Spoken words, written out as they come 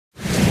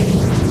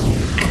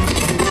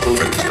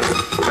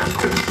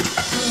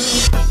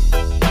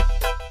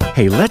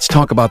Hey, let's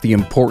talk about the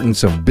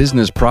importance of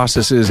business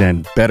processes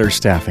and better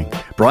staffing.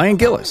 Brian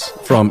Gillis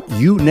from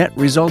Net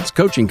Results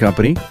Coaching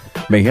Company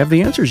may have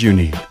the answers you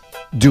need.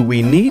 Do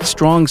we need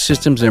strong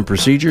systems and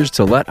procedures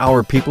to let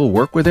our people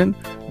work within?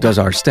 Does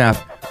our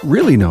staff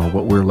really know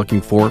what we're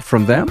looking for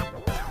from them?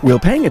 Will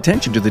paying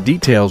attention to the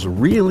details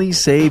really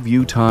save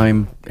you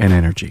time and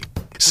energy?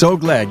 So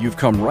glad you've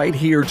come right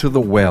here to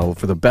the well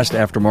for the best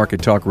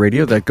aftermarket talk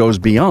radio that goes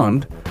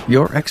beyond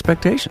your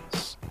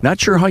expectations. Not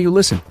sure how you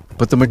listen,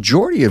 but the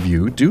majority of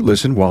you do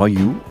listen while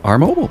you are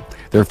mobile.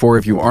 Therefore,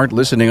 if you aren't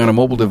listening on a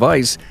mobile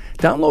device,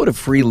 download a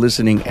free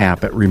listening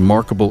app at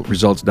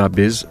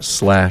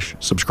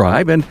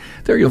remarkableresults.biz/subscribe, and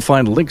there you'll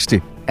find links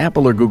to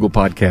Apple or Google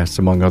Podcasts,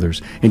 among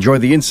others. Enjoy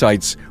the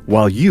insights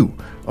while you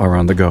are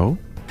on the go.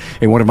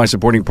 And one of my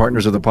supporting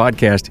partners of the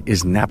podcast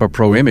is Napa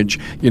Pro Image.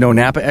 You know,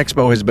 Napa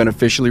Expo has been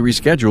officially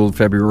rescheduled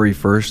February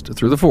 1st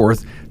through the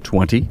 4th,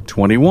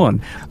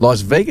 2021.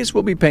 Las Vegas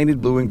will be painted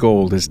blue and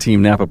gold as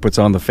Team Napa puts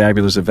on the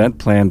fabulous event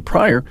planned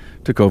prior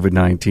to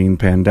COVID-19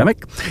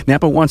 pandemic.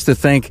 Napa wants to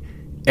thank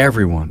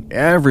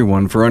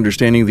everyone for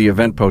understanding the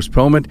event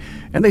postponement,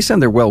 and they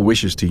send their well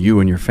wishes to you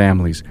and your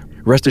families.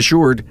 Rest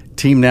assured,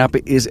 Team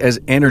Napa is as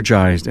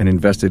energized and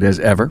invested as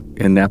ever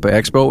in Napa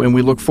Expo, and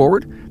we look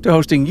forward to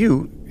hosting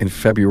you in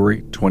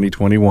February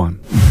 2021.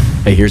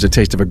 Hey, here's a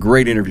taste of a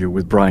great interview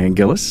with Brian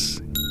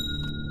Gillis.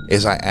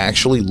 Is I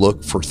actually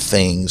look for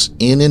things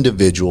in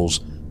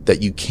individuals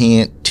that you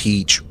can't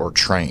teach or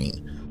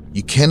train.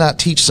 You cannot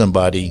teach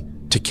somebody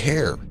to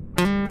care.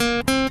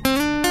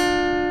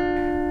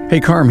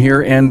 Hey, Carm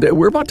here, and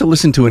we're about to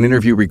listen to an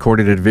interview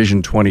recorded at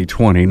Vision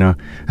 2020. Now,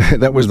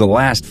 that was the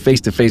last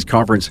face-to-face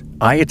conference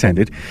I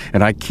attended,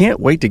 and I can't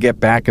wait to get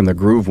back in the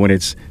groove when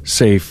it's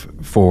safe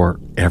for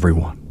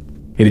everyone.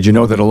 Hey, did you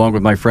know that along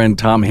with my friend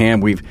Tom Ham,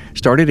 we've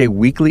started a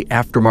weekly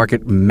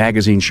aftermarket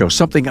magazine show,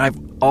 something I've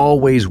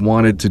always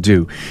wanted to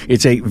do.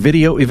 It's a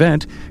video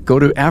event. Go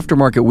to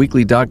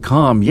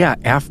aftermarketweekly.com. Yeah,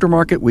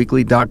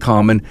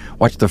 aftermarketweekly.com and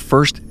watch the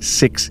first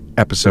 6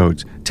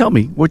 episodes. Tell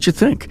me what you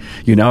think.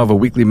 You now have a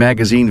weekly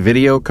magazine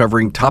video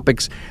covering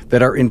topics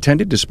that are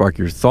intended to spark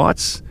your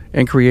thoughts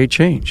and create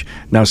change.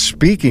 Now,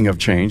 speaking of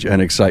change and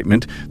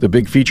excitement, the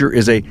big feature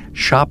is a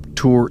shop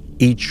tour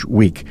each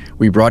week.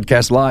 We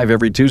broadcast live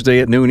every Tuesday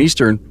at noon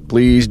Eastern.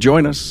 Please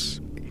join us.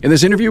 In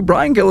this interview,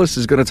 Brian Gillis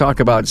is going to talk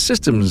about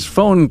systems,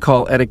 phone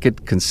call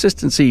etiquette,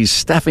 consistency,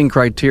 staffing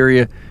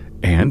criteria,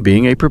 and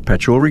being a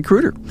perpetual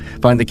recruiter.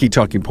 Find the key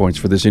talking points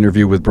for this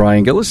interview with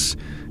Brian Gillis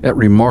at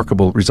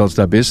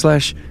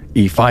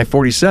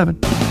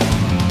remarkableresults.biz/E547.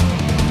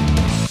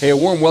 Hey, a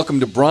warm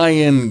welcome to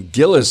Brian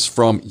Gillis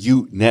from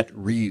Net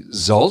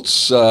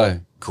Results.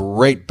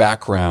 Great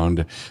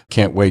background.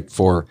 Can't wait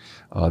for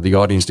the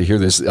audience to hear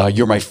this.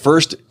 You're my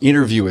first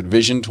interview at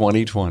Vision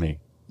 2020.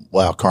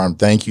 Wow, Carm,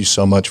 thank you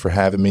so much for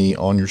having me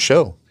on your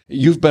show.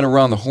 You've been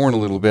around the horn a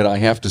little bit. I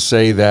have to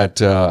say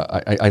that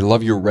I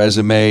love your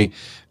resume,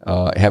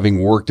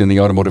 having worked in the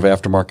automotive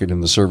aftermarket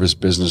and the service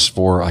business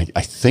for, I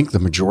think, the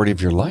majority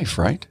of your life,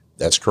 right?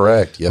 That's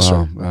correct. Yes,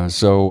 sir.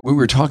 So we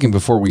were talking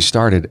before we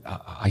started.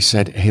 I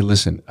said, hey,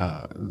 listen,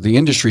 the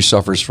industry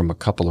suffers from a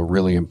couple of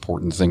really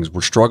important things.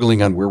 We're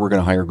struggling on where we're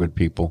going to hire good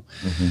people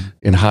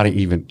and how to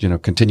even,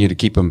 continue to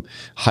keep them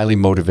highly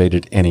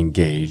motivated and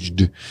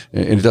engaged.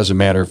 And it doesn't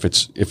matter if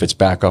it's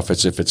back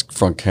office, if it's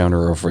front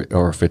counter,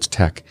 or if it's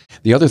tech.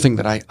 The other thing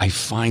that I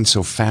find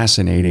so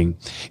fascinating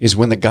is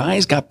when the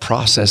guys got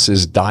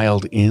processes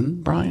dialed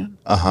in, Brian,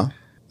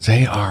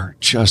 they are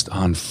just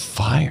on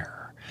fire.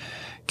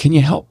 Can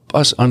you help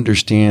us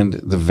understand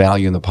the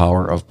value and the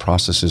power of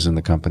processes in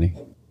the company?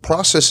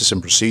 Processes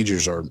and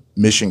procedures are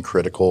mission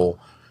critical.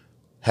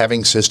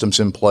 Having systems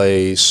in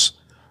place,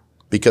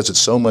 because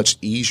it's so much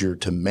easier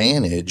to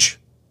manage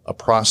a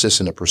process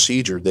and a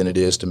procedure than it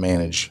is to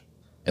manage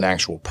an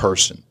actual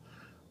person.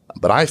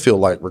 But I feel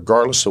like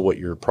regardless of what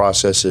your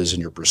processes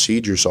and your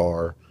procedures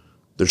are,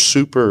 the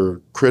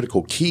super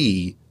critical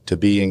key to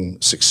being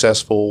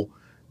successful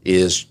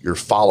is your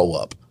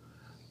follow-up.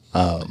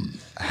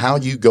 How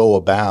you go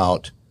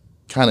about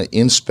kind of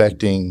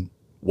inspecting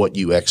what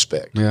you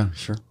expect. Yeah,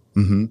 sure.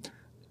 And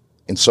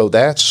so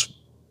that's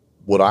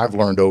what I've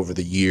learned over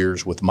the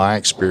years with my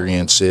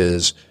experience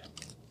is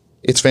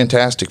it's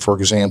fantastic, for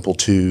example,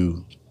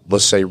 to,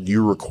 let's say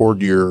you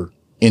record your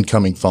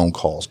incoming phone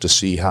calls to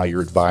see how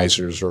your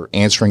advisors are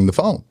answering the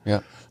phone.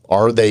 Yeah.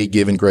 Are they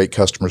giving great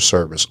customer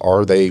service?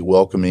 Are they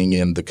welcoming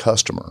in the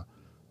customer?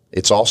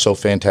 It's also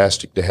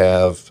fantastic to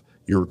have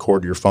you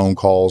record your phone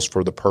calls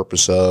for the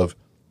purpose of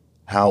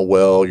how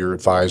well your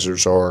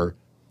advisors are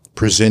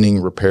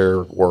presenting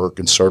repair work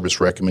and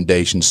service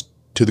recommendations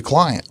to the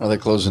client. Are they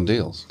closing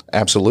deals?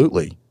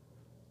 Absolutely.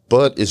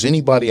 But is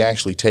anybody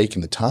actually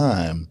taking the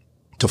time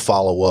to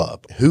follow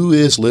up? Who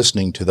is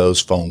listening to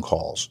those phone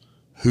calls?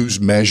 Who's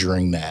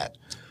measuring that?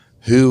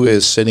 Who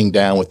is sitting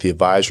down with the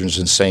advisors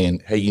and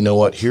saying, hey, you know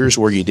what? Here's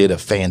where you did a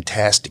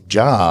fantastic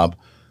job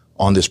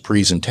on this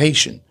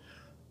presentation.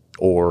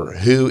 Or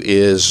who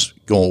is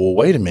going, well,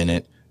 wait a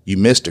minute, you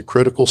missed a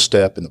critical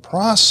step in the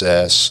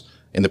process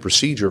and the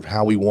procedure of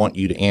how we want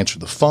you to answer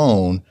the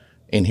phone,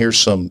 and here's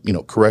some,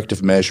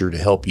 corrective measure to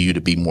help you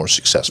to be more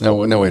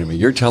successful. No, wait a minute.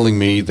 You're telling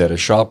me that a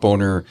shop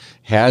owner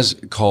has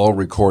call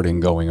recording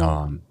going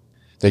on.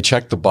 They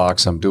check the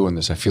box, I'm doing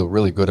this, I feel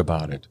really good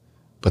about it,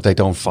 but they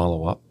don't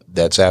follow up?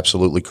 That's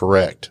absolutely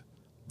correct.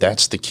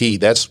 That's the key.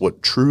 That's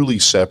what truly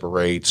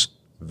separates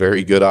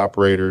very good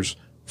operators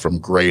from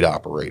great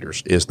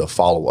operators, is the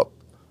follow-up.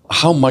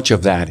 How much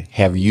of that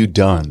have you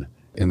done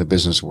in the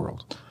business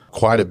world?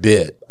 Quite a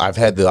bit. I've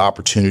had the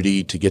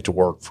opportunity to get to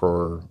work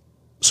for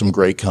some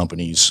great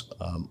companies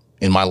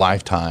in my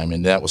lifetime,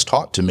 and that was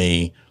taught to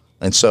me.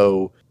 And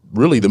so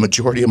really the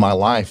majority of my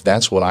life,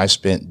 that's what I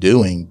spent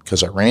doing,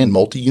 because I ran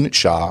multi-unit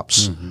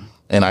shops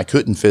and I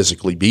couldn't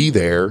physically be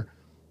there.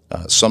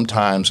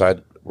 Sometimes I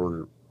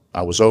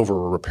was over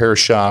a repair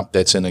shop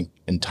that's in an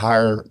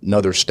entire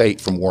another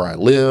state from where I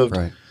lived.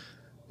 Right.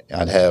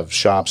 I'd have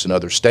shops in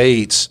other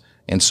states.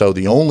 And so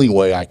the only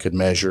way I could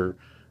measure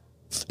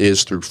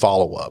is through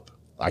follow-up.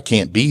 I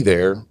can't be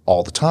there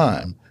all the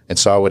time. And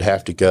so I would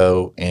have to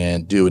go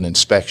and do an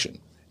inspection.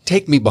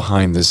 Take me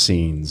behind the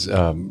scenes.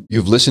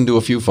 You've listened to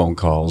a few phone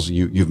calls,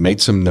 you've made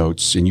some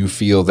notes, and you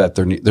feel that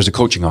there's a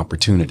coaching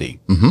opportunity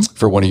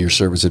for one of your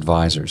service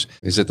advisors.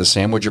 Is it the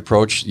sandwich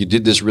approach? You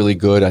did this really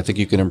good. I think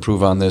you can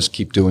improve on this.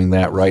 Keep doing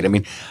that, right? I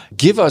mean,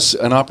 give us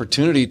an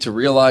opportunity to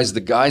realize the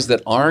guys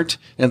that aren't,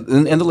 and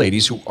the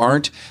ladies who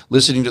aren't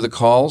listening to the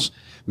calls,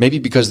 maybe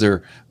because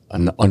they're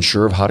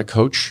unsure of how to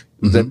coach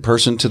that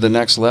person to the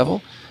next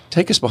level.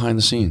 Take us behind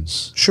the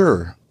scenes.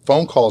 Sure.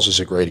 Phone calls is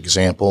a great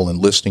example, and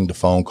listening to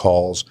phone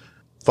calls.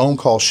 Phone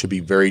calls should be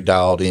very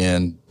dialed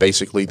in.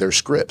 Basically, they're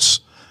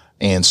scripts.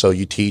 And so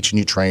you teach and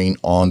you train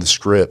on the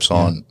scripts,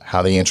 on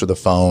how they answer the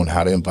phone,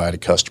 how to invite a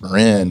customer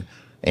in.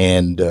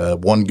 And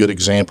one good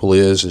example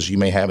is you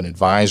may have an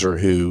advisor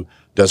who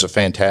does a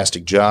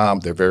fantastic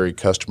job. They're very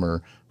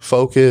customer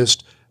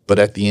focused. But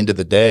at the end of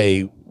the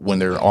day, when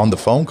they're on the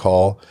phone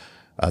call,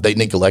 they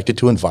neglected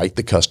to invite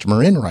the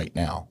customer in right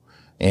now.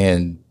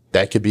 And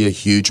that could be a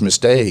huge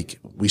mistake.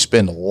 We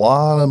spend a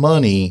lot of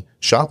money,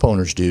 shop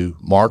owners do,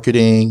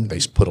 marketing. They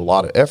put a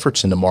lot of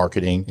efforts into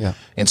marketing. Yeah.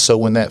 And so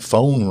when that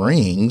phone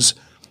rings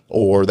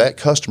or that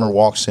customer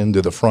walks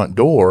into the front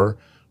door,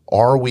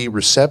 are we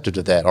receptive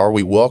to that? Are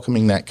we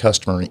welcoming that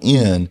customer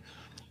in?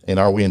 And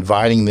are we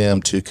inviting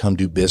them to come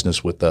do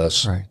business with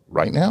us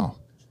right now?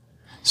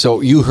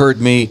 So you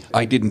heard me.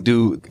 I didn't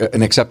do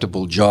an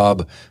acceptable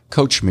job.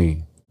 Coach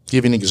me.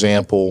 Give you an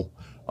example.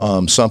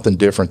 Something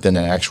different than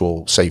an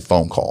actual, say,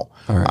 phone call.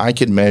 Right. I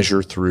can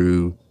measure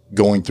through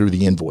going through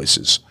the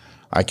invoices.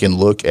 I can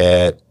look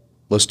at,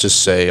 let's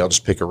just say, I'll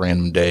just pick a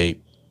random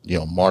date,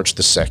 March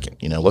the 2nd.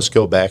 Let's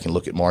go back and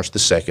look at March the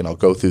 2nd. I'll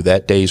go through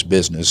that day's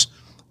business,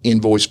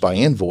 invoice by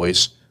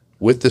invoice,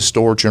 with the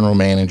store general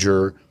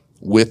manager,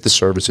 with the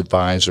service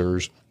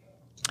advisors,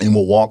 and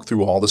we'll walk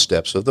through all the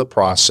steps of the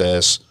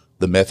process,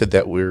 the method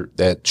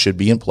that should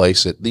be in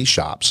place at these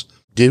shops.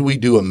 Did we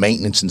do a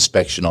maintenance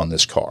inspection on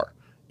this car?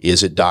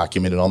 Is it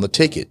documented on the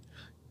ticket?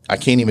 I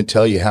can't even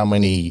tell you how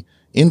many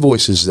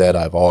invoices that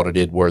I've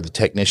audited where the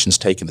technician's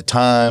taken the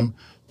time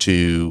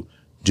to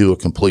do a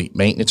complete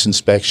maintenance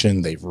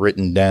inspection. They've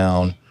written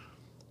down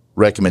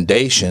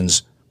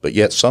recommendations, but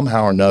yet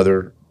somehow or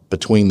another,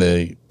 between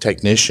the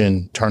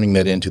technician turning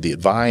that into the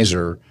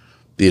advisor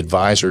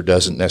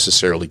doesn't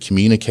necessarily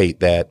communicate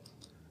that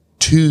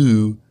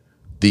to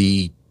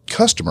the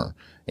customer.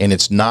 And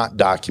it's not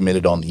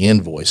documented on the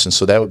invoice. And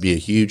so that would be a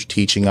huge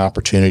teaching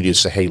opportunity to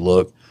say, hey,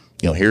 look,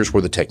 here's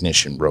where the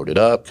technician wrote it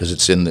up, because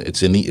it's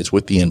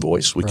with the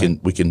invoice. We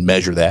can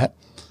measure that.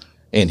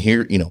 And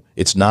here,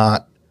 it's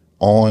not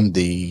on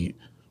the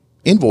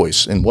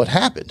invoice. And what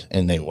happened?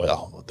 And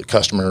the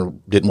customer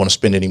didn't want to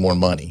spend any more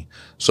money.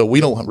 So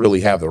we don't really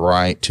have the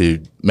right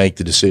to make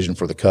the decision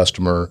for the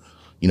customer,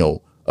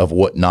 of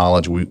what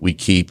knowledge we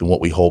keep and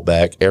what we hold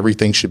back.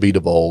 Everything should be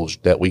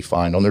divulged that we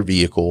find on their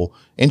vehicle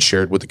and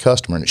shared with the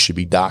customer, and it should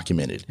be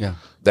documented. Yeah.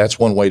 That's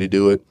one way to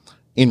do it.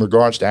 In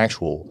regards to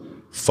actual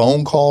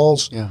phone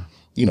calls,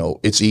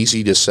 it's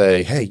easy to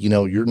say, hey,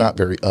 you're not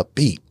very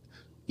upbeat.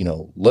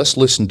 Let's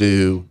listen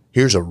to,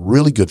 here's a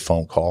really good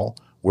phone call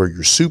where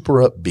you're super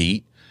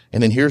upbeat.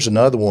 And then here's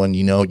another one,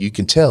 you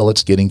can tell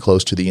it's getting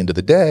close to the end of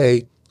the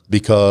day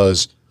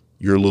because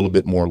you're a little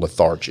bit more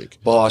lethargic.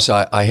 Boss,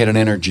 I had an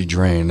energy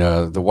drain.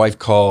 The wife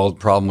called,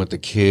 problem with the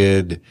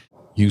kid.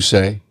 You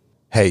say?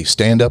 Hey,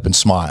 stand up and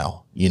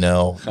smile.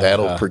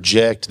 That'll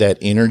project that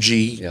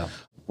energy. Yeah.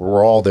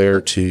 We're all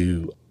there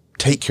to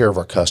take care of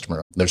our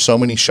customer. There's so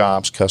many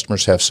shops.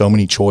 Customers have so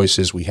many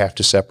choices. We have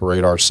to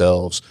separate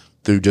ourselves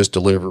through just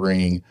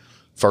delivering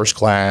first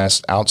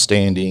class,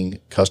 outstanding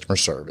customer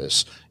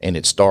service. And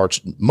it starts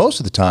most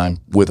of the time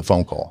with a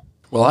phone call.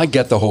 Well, I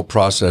get the whole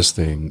process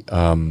thing.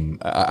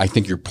 I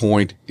think your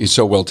point is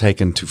so well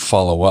taken to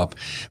follow up.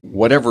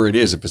 Whatever it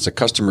is, if it's a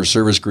customer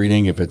service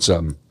greeting, if it's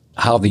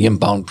how the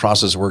inbound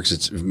process works,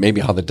 it's maybe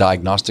how the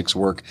diagnostics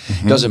work.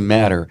 Doesn't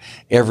matter.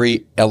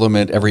 Every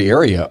element, every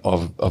area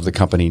of the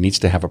company needs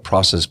to have a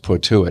process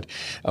put to it.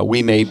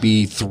 We may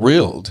be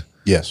thrilled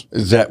Yes.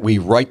 That we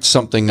write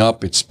something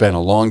up. It's been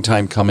a long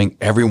time coming.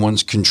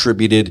 Everyone's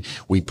contributed.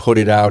 We put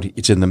it out.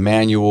 It's in the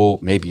manual.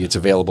 Maybe it's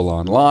available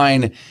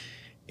online.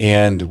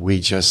 And we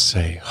just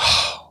say,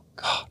 oh,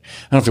 God,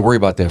 I don't have to worry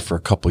about that for a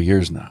couple of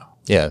years now.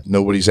 Yeah,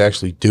 nobody's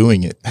actually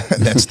doing it.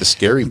 That's the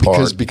scary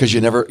part. Because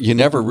you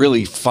never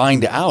really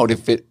find out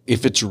if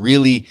it's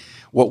really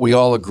what we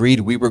all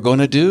agreed we were going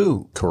to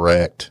do.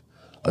 Correct.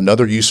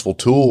 Another useful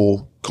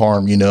tool,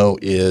 Carm,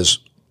 is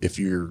if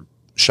your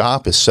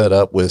shop is set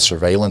up with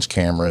surveillance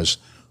cameras,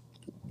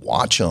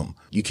 watch them.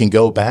 You can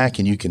go back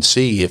and you can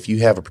see if you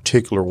have a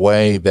particular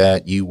way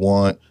that you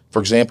want. For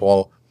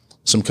example,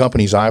 some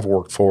companies I've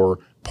worked for,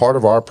 part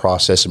of our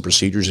process and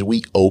procedures is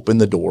we open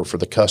the door for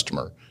the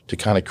customer to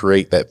kind of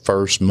create that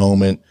first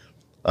moment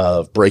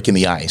of breaking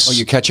the ice. Oh,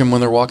 you catch them when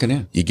they're walking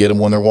in. You get them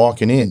when they're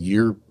walking in.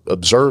 You're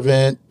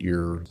observant.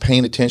 You're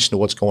paying attention to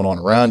what's going on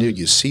around you.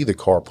 You see the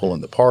car pull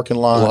in the parking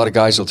lot. A lot of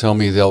guys will tell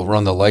me they'll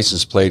run the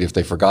license plate if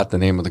they forgot the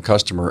name of the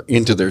customer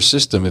into their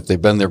system. If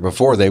they've been there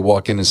before, they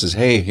walk in and says,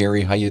 "Hey,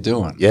 Harry, how you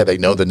doing?" Yeah, they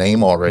know the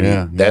name already.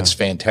 Yeah, that's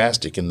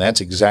fantastic, and that's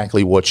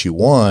exactly what you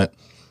want.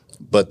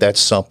 But that's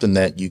something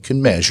that you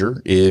can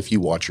measure if you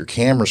watch your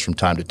cameras from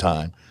time to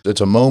time. It's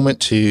a moment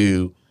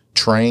to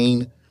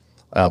train,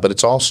 but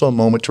it's also a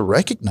moment to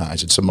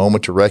recognize. It's a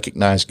moment to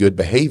recognize good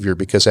behavior,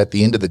 because at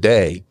the end of the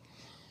day,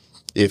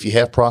 if you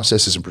have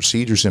processes and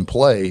procedures in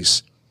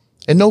place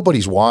and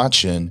nobody's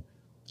watching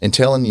and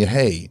telling you,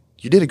 hey,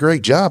 you did a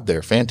great job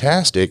there,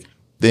 fantastic,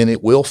 then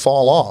it will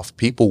fall off.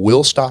 People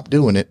will stop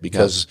doing it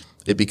because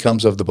it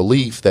becomes of the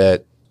belief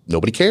that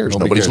nobody cares.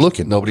 Nobody's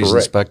looking. Nobody's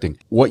inspecting.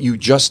 What you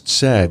just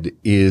said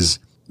is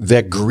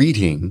that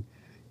greeting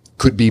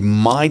could be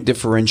my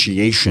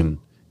differentiation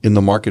in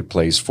the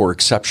marketplace for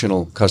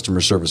exceptional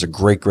customer service, a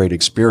great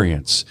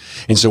experience.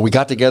 And so we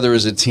got together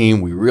as a team.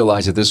 We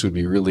realized that this would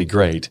be really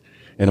great.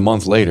 And a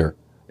month later,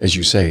 as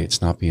you say,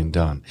 it's not being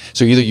done.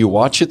 So either you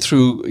watch it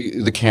through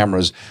the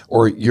cameras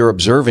or you're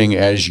observing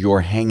as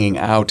you're hanging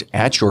out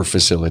at your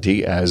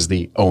facility as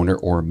the owner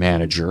or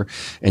manager,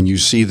 and you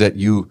see that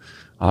you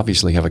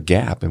obviously have a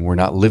gap and we're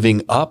not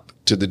living up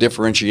to the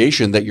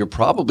differentiation that you're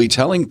probably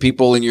telling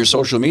people in your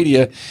social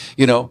media,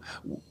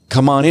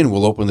 come on in,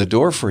 we'll open the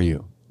door for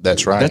you.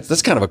 That's right.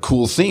 That's kind of a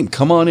cool theme.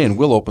 Come on in,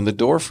 we'll open the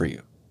door for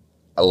you.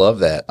 I love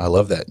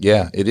that.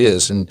 Yeah, it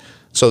is. And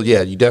so,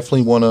 you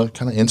definitely want to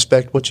kind of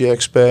inspect what you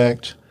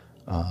expect.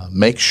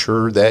 Make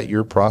sure that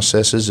your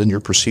processes and your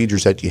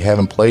procedures that you have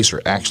in place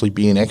are actually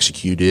being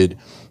executed,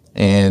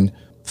 and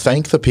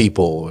thank the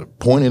people.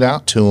 Point it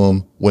out to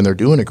them when they're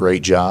doing a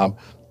great job.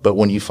 But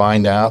when you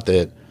find out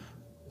that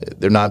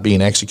they're not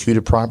being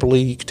executed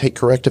properly, you can take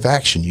corrective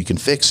action. You can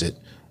fix it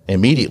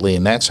immediately,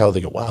 and that's how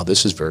they go, wow,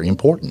 this is very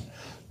important.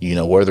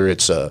 Whether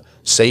it's a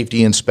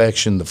safety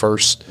inspection,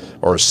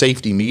 or a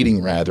safety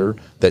meeting rather,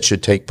 that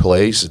should take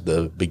place at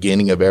the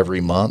beginning of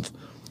every month.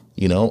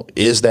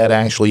 Is that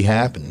actually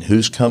happening?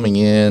 Who's coming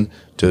in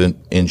to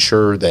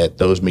ensure that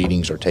those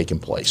meetings are taking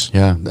place?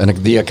 Yeah, and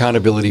the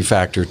accountability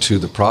factor to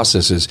the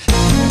processes.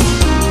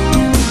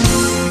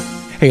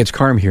 Hey, it's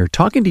Carm here,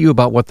 talking to you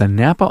about what the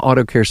Napa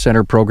Auto Care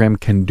Center program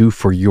can do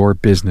for your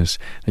business.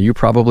 Now, you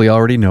probably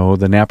already know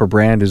the Napa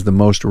brand is the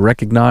most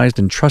recognized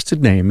and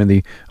trusted name in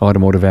the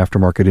automotive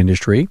aftermarket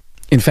industry.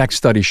 In fact,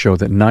 studies show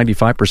that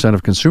 95%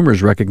 of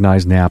consumers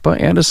recognize Napa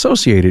and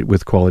associate it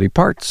with quality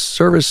parts,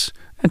 service,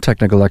 and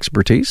technical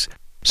expertise.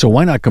 So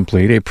why not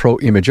complete a Pro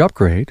Image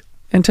upgrade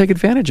and take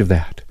advantage of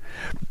that?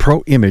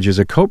 Pro Image is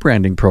a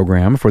co-branding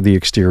program for the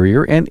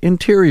exterior and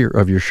interior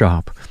of your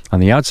shop. On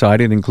the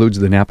outside, it includes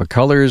the Napa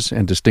colors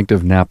and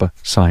distinctive Napa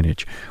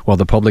signage. While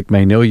the public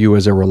may know you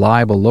as a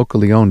reliable,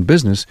 locally owned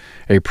business,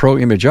 a Pro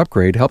Image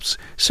upgrade helps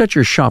set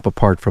your shop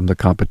apart from the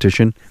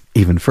competition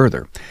even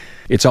further.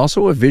 It's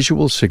also a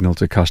visual signal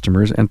to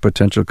customers and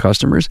potential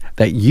customers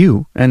that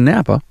you and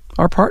Napa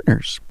are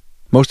partners.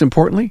 Most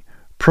importantly,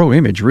 Pro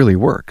Image really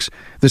works.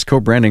 This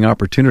co-branding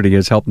opportunity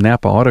has helped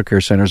Napa Auto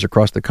Care Centers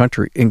across the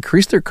country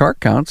increase their car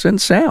counts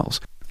and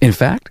sales. In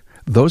fact,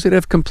 those that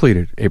have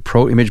completed a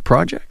Pro Image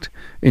project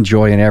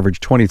enjoy an average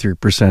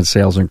 23%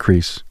 sales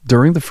increase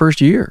during the first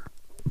year.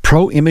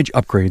 Pro Image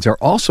upgrades are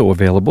also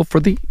available for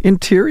the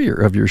interior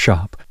of your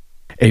shop.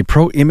 A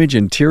Pro Image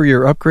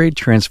interior upgrade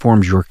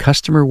transforms your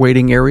customer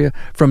waiting area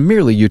from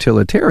merely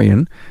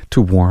utilitarian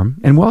to warm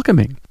and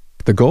welcoming.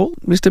 The goal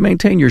is to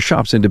maintain your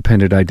shop's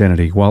independent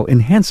identity while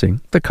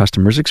enhancing the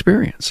customer's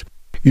experience.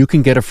 You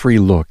can get a free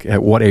look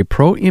at what a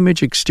Pro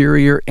Image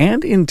exterior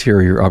and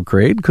interior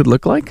upgrade could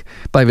look like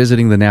by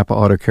visiting the Napa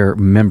Auto Care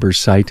members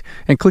site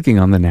and clicking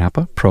on the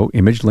Napa Pro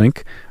Image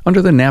link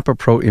under the Napa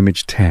Pro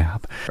Image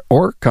tab.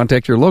 Or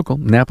contact your local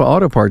Napa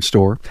Auto Parts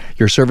store.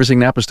 Your servicing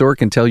Napa store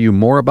can tell you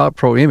more about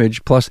Pro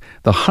Image, plus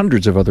the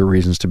hundreds of other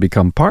reasons to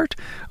become part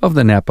of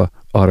the Napa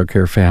Auto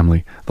Care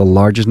family, the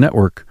largest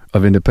network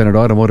of independent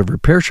automotive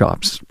repair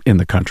shops in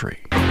the country.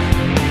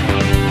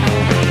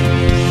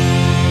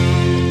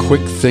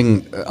 Quick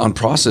thing on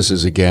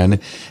processes again,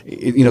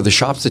 the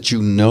shops that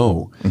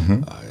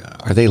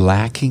Are they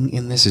lacking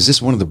in this? Is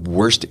this one of the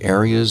worst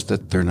areas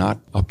that they're not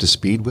up to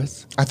speed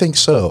with? I think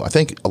so. I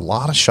think a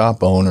lot of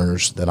shop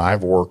owners that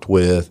I've worked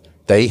with,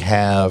 they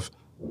have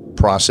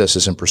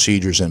processes and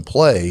procedures in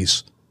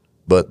place,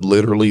 but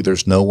literally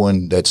there's no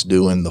one that's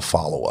doing the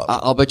follow-up.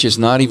 I'll bet you it's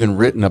not even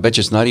written. I bet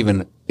you it's not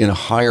even in a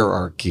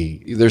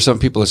hierarchy. There's some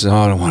people that say, oh,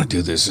 I don't want to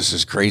do this. This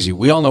is crazy.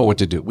 We all know what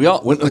to do.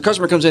 When the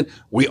customer comes in,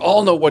 we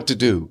all know what to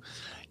do.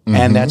 Mm-hmm.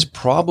 And that's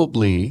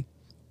probably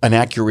an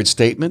accurate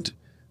statement,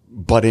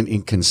 but an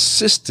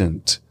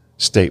inconsistent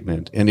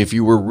statement. And if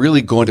you were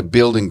really going to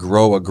build and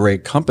grow a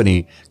great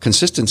company,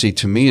 consistency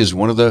to me is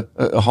one of the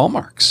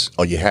hallmarks.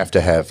 Oh, you have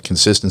to have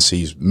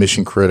consistency,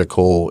 mission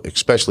critical,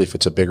 especially if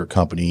it's a bigger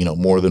company,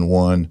 more than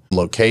one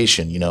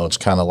location. It's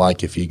kind of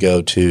like if you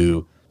go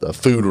to a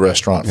food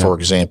restaurant, for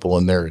example,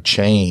 and they're a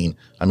chain.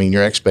 I mean,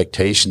 your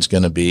expectation's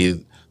going to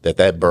be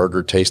that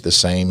burger tastes the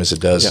same as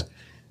it does. Yeah.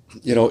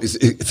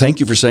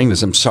 Thank you for saying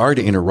this. I'm sorry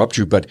to interrupt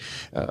you, but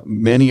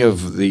many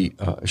of the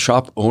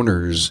shop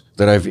owners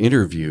that I've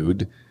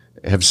interviewed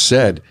have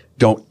said,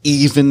 don't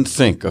even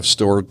think of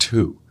store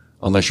 2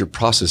 unless your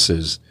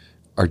processes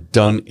are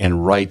done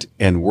and right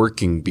and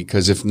working,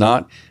 because if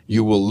not,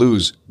 you will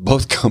lose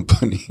both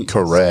companies.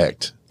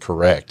 Correct.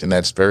 And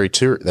that's very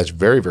true. That's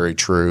very, very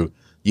true.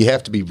 You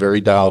have to be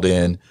very dialed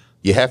in.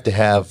 You have to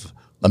have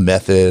a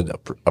method,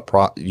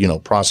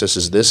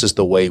 processes. This is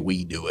the way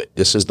we do it.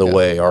 This is the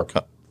way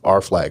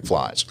our flag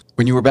flies.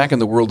 When you were back in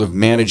the world of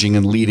managing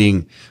and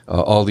leading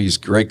all these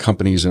great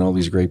companies and all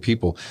these great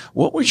people,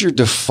 what was your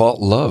default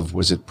love?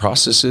 Was it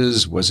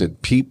processes? Was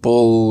it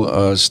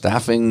people,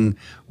 staffing?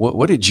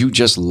 What did you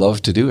just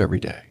love to do every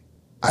day?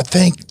 I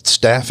think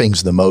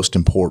staffing's the most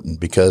important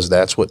because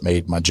that's what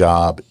made my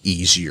job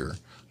easier.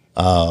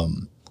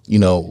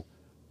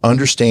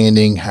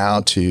 Understanding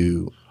how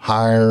to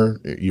hire,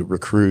 you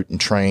recruit and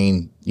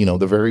train,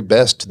 the very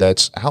best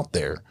that's out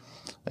there.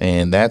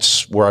 And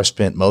that's where I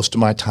spent most of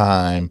my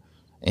time.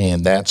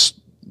 And that's,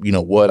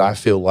 what I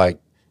feel like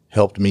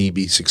helped me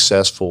be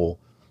successful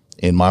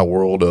in my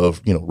world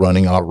of,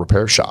 running auto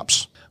repair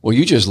shops. Well,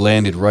 you just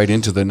landed right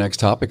into the next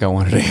topic I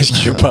wanted to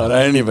ask you about.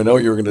 I didn't even know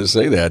you were going to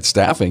say that,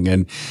 staffing.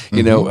 And,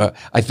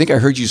 I think I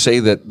heard you say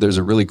that there's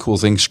a really cool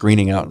thing,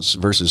 screening out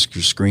versus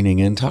screening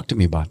in. Talk to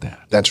me about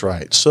that. That's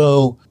right.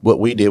 So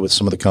what we did with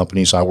some of the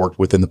companies I worked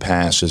with in the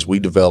past is we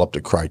developed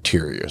a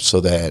criteria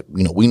so that,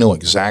 we know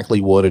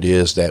exactly what it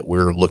is that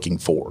we're looking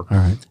for. All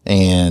right.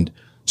 And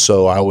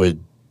so I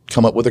would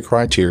come up with a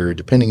criteria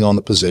depending on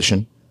the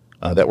position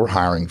that we're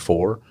hiring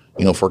for.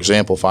 For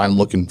example, if I'm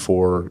looking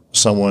for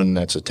someone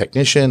that's a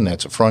technician,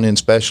 that's a front-end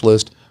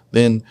specialist,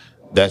 then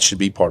that should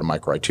be part of my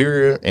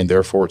criteria, and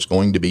therefore it's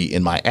going to be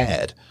in my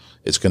ad.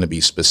 It's going to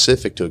be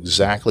specific to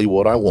exactly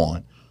what I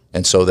want,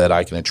 and so that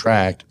I can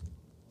attract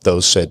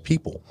those said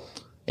people.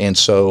 And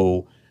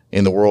so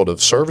in the world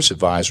of service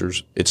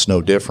advisors, it's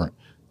no different.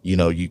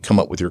 You come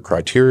up with your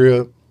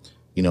criteria,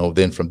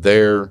 then from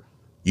there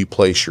you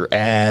place your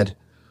ad.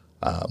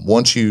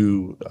 Once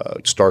you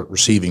start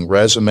receiving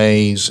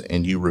resumes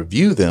and you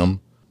review them,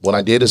 what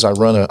I did is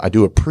I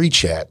do a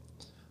pre-chat,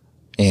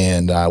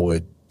 and I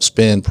would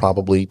spend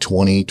probably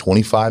 20,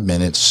 25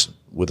 minutes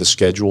with a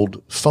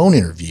scheduled phone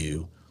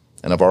interview.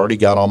 And I've already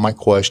got all my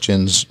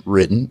questions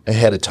written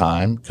ahead of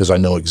time because I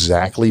know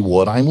exactly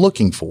what I'm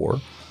looking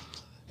for.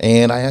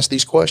 And I ask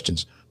these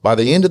questions. By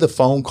the end of the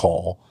phone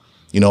call,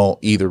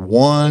 either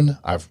one,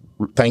 I've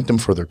thanked them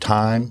for their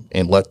time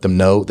and let them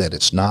know that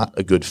it's not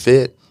a good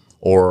fit,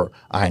 or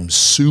I'm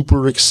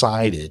super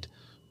excited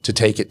to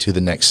take it to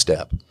the next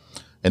step.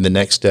 And the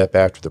next step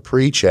after the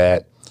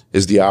pre-chat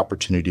is the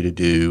opportunity to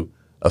do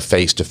a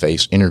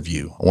face-to-face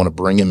interview. I want to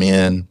bring them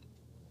in.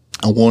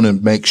 I want to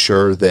make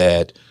sure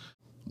that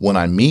when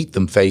I meet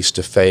them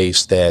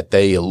face-to-face that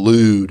they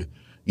elude,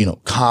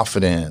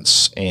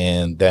 confidence,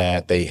 and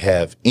that they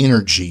have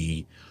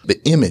energy,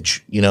 the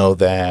image,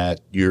 that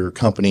your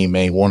company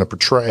may want to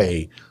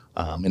portray.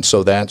 And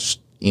so that's,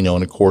 and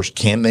of course,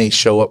 can they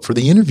show up for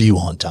the interview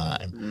on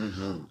time?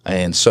 Mm-hmm.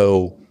 And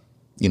so,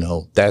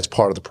 that's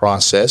part of the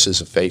process is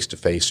a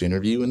face-to-face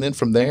interview. And then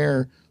from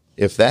there,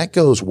 if that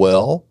goes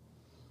well,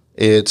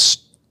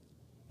 it's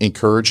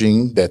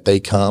encouraging that they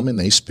come and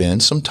they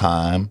spend some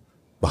time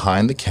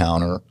behind the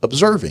counter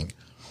observing.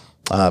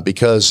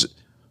 Because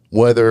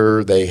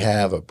whether they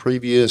have a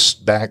previous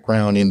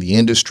background in the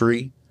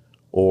industry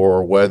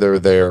or whether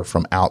they're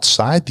from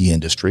outside the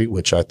industry,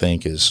 which I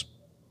think is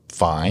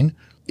fine,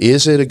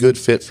 is it a good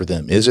fit for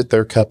them? Is it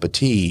their cup of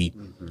tea?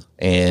 Mm-hmm.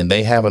 And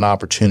they have an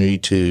opportunity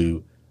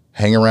to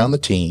hang around the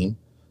team,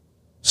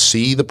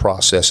 see the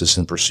processes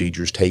and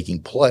procedures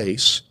taking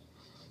place,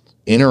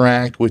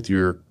 interact with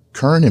your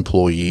current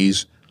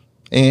employees,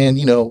 and,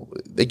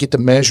 they get to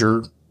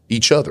measure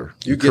each other.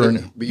 You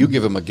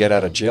give them a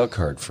get-out-of-jail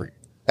card free.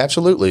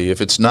 Absolutely.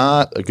 If it's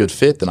not a good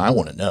fit, then I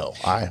want to know.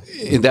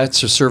 And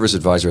that's a service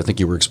advisor. I think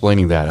you were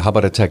explaining that. How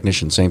about a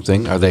technician? Same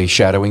thing. Are they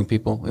shadowing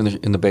people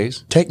in the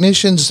base?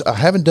 Technicians, I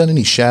haven't done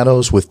any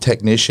shadows with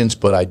technicians,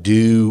 but I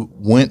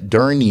went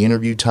during the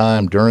interview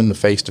time, during the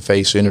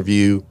face-to-face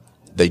interview.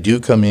 They do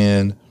come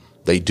in.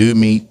 They do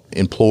meet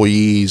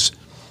employees.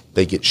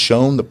 They get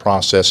shown the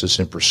processes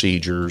and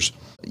procedures,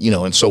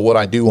 and so what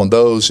I do on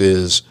those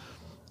is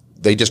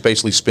they just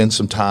basically spend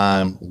some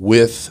time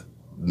with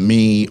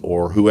me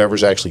or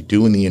whoever's actually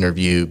doing the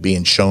interview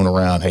being shown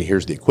around, hey,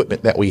 here's the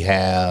equipment that we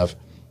have,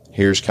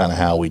 here's kind of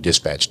how we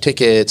dispatch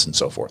tickets and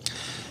so forth.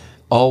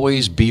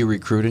 Always be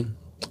recruiting?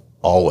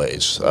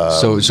 Always.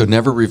 So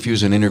never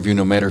refuse an interview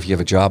no matter if you have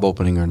a job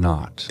opening or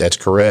not. That's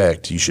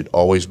correct. You should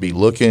always be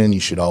looking. You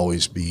should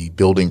always be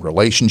building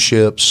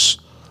relationships.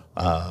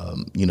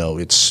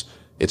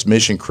 It's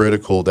mission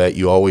critical that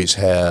you always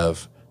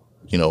have,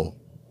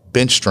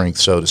 bench strength,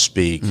 so to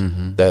speak,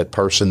 that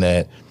person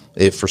that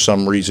if for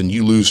some reason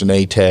you lose an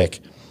ATEC,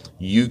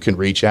 you can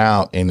reach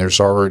out and there's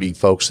already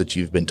folks that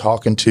you've been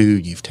talking to,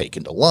 you've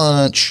taken to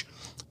lunch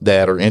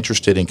that are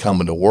interested in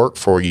coming to work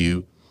for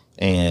you.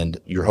 And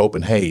you're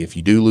hoping, hey, if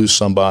you do lose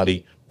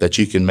somebody, that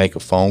you can make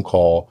a phone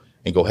call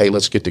and go, hey,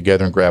 let's get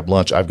together and grab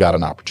lunch. I've got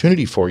an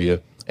opportunity for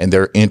you. And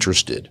they're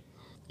interested.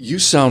 You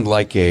sound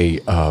like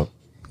a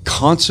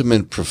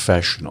consummate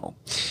professional.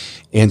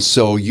 And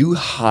so you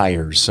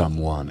hire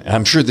someone. And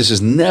I'm sure this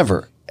has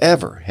never,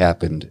 ever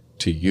happened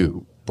to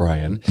you,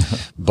 Brian,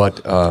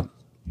 but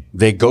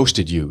they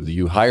ghosted you.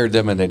 You hired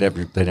them and they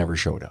never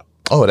showed up.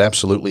 Oh, it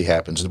absolutely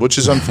happens, which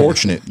is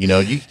unfortunate.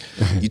 You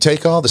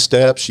take all the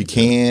steps you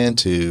can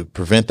to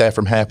prevent that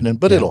from happening,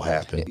 but it'll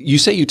happen. You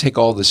say you take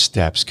all the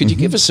steps. Could you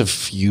give us a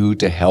few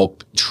to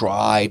help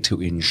try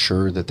to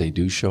ensure that they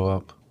do show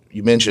up?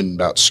 You mentioned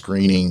about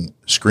screening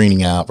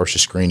out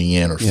versus screening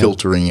in or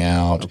filtering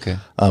out. Okay.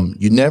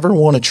 You never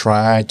want to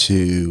try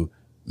to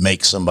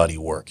make somebody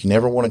work. You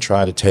never want to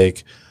try to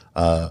take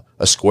a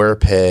square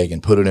peg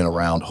and put it in a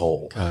round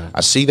hole.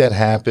 I see that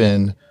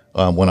happen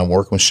when I'm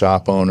working with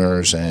shop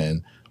owners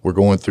and we're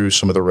going through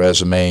some of the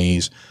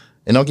resumes.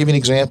 And I'll give you an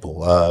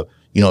example.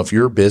 If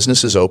your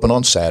business is open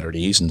on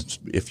Saturdays, and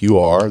if you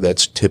are,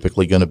 that's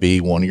typically going to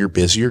be one of your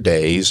busier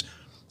days,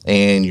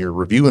 and you're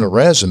reviewing a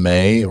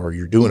resume or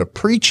you're doing a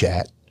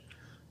pre-chat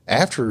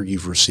after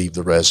you've received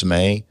the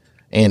resume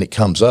and it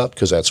comes up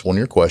because that's one of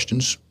your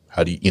questions.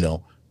 How do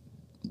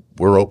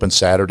we're open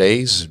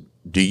Saturdays.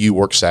 Do you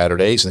work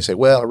Saturdays? And they say,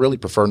 well, I really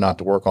prefer not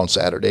to work on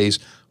Saturdays.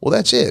 Well,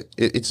 that's it.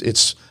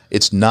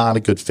 It's not a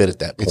good fit at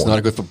that point. It's not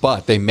a good fit,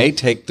 but they may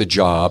take the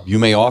job. You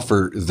may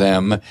offer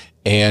them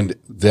and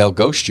they'll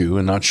ghost you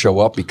and not show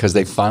up because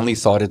they finally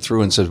thought it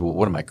through and said, well,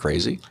 what am I,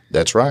 crazy?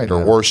 That's right.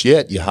 Or worse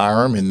yet, you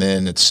hire them and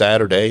then it's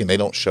Saturday and they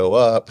don't show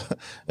up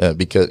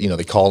because,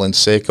 they call in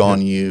sick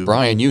on you.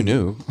 Brian, you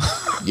knew.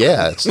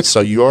 Yeah.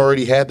 So you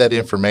already had that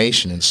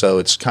information. And so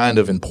it's kind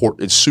of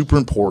important. It's super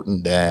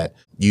important that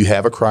you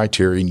have a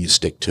criteria and you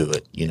stick to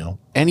it,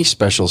 Any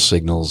special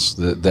signals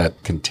that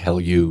can tell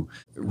you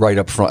right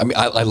up front? I mean,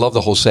 I love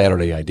the whole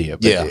Saturday idea.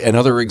 But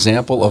another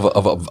example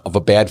of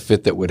a bad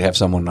fit that would have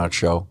someone not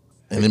show?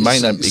 And it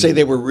might not be. Say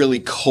they were really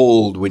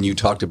cold when you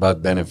talked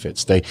about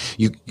benefits.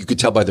 You could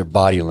tell by their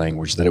body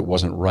language that it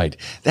wasn't right.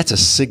 That's a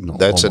signal.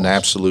 That's an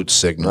absolute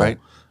signal. Right?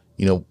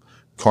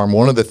 Carm,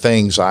 one of the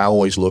things I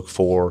always look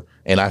for,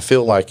 and I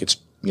feel like it's,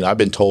 I've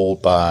been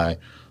told by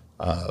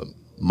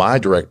my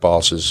direct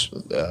bosses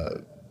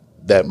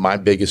that my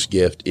biggest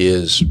gift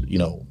is,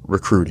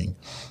 recruiting.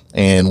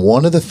 And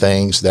one of the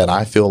things that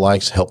I feel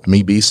like's helped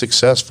me be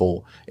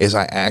successful is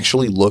I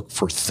actually look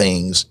for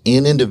things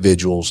in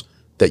individuals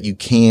that you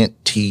can't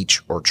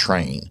teach or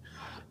train.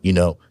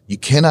 You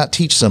cannot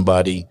teach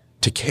somebody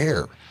to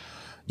care.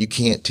 You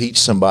can't teach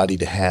somebody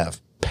to have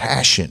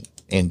passion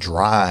and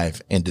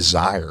drive and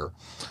desire.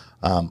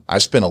 I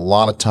spent a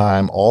lot of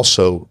time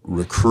also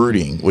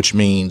recruiting, which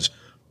means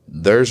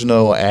there's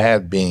no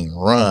ad being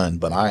run,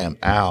 but I am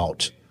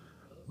out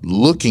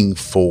looking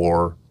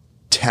for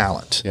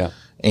talent. Yeah.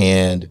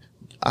 And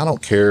I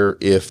don't care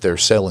if they're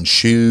selling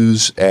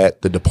shoes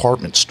at the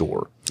department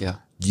store. Yeah.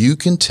 You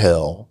can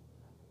tell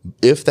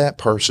if that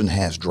person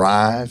has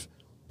drive,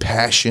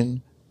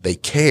 passion, they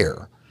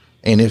care.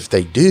 And if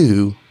they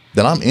do,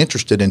 then I'm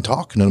interested in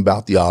talking to them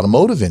about the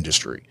automotive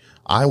industry.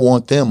 I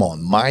want them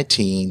on my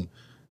team.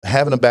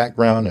 Having a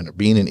background and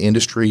being in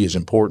industry is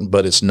important,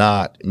 but it's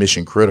not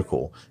mission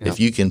critical. Yeah. If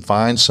you can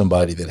find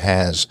somebody that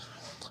has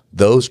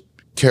those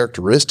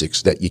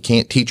characteristics that you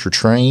can't teach or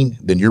train,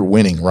 then you're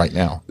winning right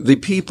now. The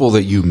people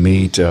that you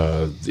meet,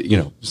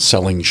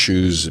 selling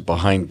shoes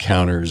behind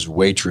counters,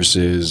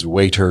 waitresses,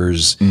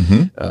 waiters,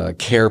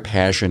 care,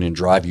 passion, and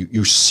drive,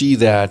 you see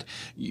that.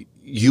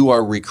 You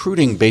are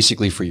recruiting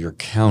basically for your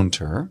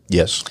counter.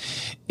 Yes.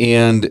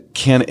 And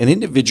can an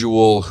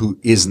individual who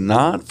is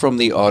not from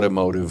the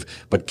automotive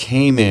but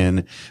came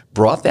in,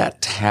 brought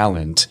that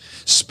talent,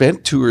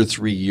 spent 2 or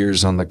 3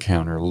 years on the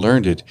counter,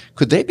 learned it,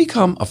 could they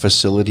become a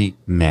facility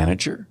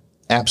manager?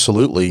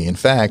 Absolutely. In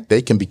fact,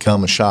 they can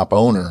become a shop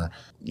owner.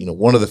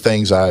 One of the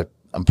things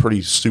I'm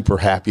pretty super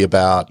happy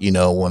about,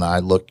 when I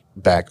look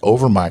back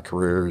over my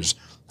career is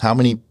how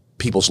many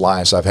people's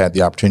lives I've had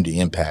the opportunity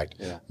to impact.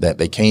 Yeah. That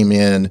they came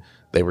in,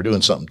 they were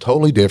doing something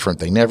totally different.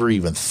 They never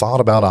even thought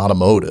about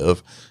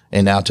automotive.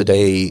 And now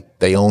today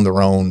they own their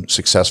own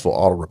successful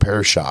auto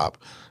repair shop.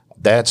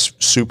 That's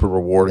super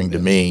rewarding to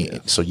me. Yeah.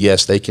 So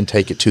yes, they can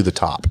take it to the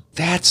top.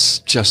 That's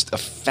just a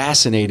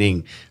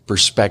fascinating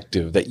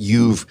perspective that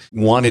you've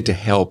wanted to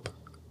help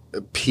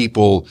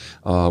people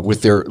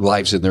with their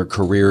lives and their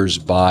careers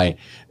by,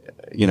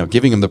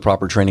 giving them the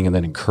proper training and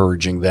then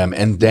encouraging them,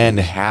 and then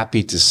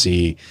happy to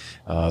see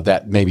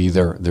that maybe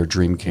their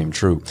dream came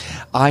true.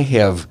 I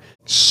have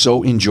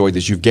so enjoyed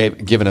this. You've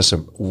given us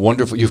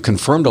you've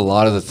confirmed a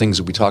lot of the things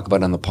that we talk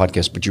about on the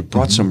podcast, but you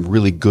brought some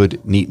really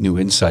good, neat new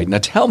insight. Now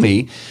tell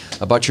me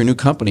about your new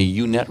company,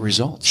 UNet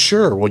Results.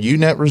 Sure. Well,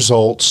 UNet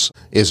Results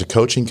is a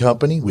coaching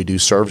company. We do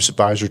service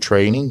advisor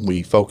training.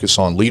 We focus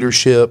on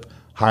leadership,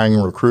 hiring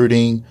and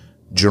recruiting,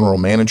 general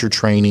manager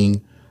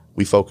training.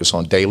 We focus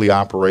on daily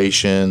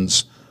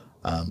operations,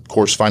 of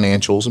course,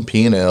 financials and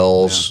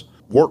P&Ls,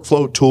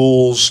 workflow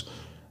tools,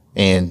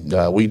 and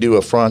we do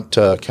a front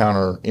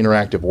counter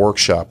interactive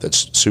workshop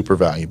that's super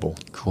valuable.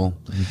 Cool.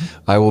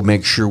 I will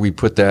make sure we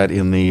put that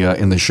in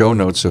the show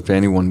notes. So if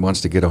anyone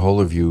wants to get a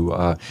hold of you,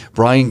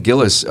 Brian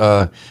Gillis,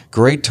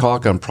 great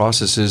talk on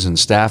processes and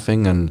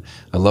staffing, and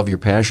I love your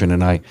passion.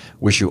 And I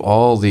wish you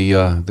all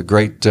the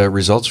great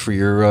results for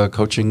your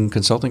coaching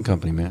consulting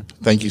company, man.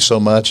 Thank you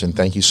so much, and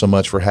thank you so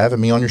much for having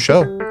me on your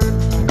show.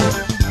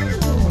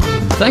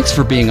 Thanks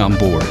for being on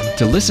board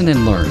to listen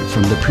and learn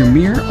from the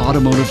premier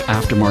automotive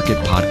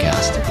aftermarket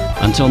podcast.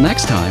 Until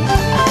next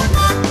time.